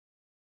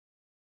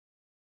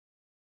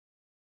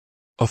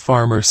A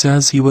farmer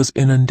says he was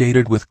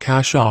inundated with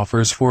cash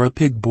offers for a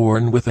pig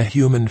born with a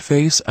human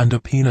face and a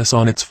penis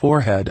on its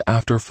forehead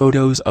after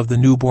photos of the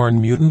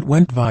newborn mutant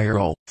went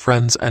viral.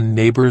 Friends and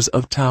neighbors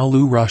of Tao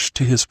Lu rushed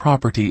to his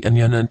property in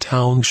Yan'an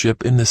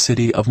Township in the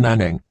city of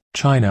Nanning,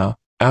 China,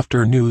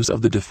 after news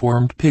of the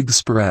deformed pig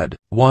spread.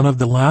 One of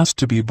the last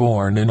to be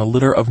born in a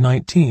litter of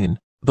 19,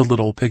 the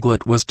little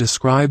piglet was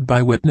described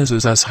by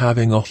witnesses as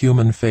having a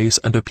human face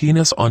and a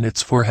penis on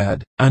its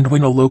forehead. And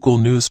when a local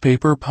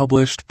newspaper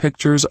published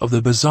pictures of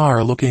the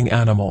bizarre-looking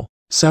animal,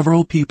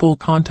 several people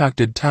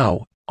contacted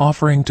Tao,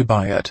 offering to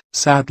buy it.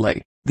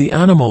 Sadly, the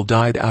animal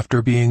died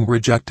after being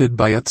rejected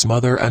by its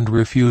mother and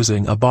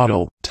refusing a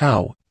bottle.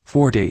 Tao,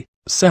 40,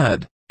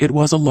 said, "It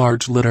was a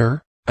large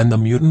litter, and the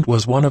mutant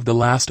was one of the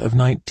last of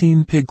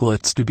 19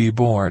 piglets to be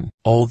born.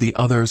 All the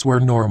others were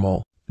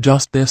normal.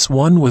 Just this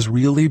one was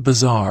really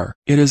bizarre.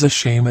 It is a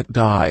shame it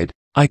died.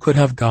 I could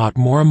have got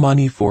more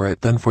money for it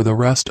than for the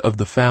rest of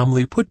the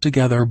family put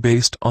together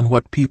based on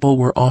what people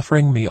were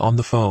offering me on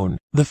the phone."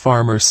 The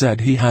farmer said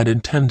he had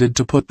intended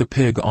to put the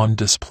pig on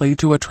display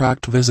to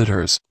attract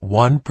visitors.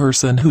 One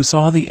person who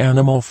saw the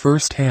animal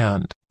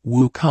firsthand,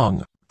 Wu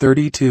Kung,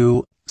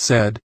 32,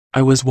 said,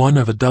 "I was one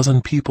of a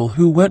dozen people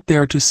who went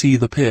there to see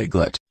the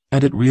piglet,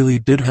 and it really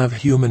did have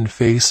human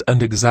face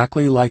and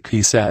exactly like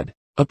he said,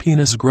 a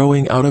penis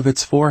growing out of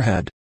its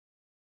forehead."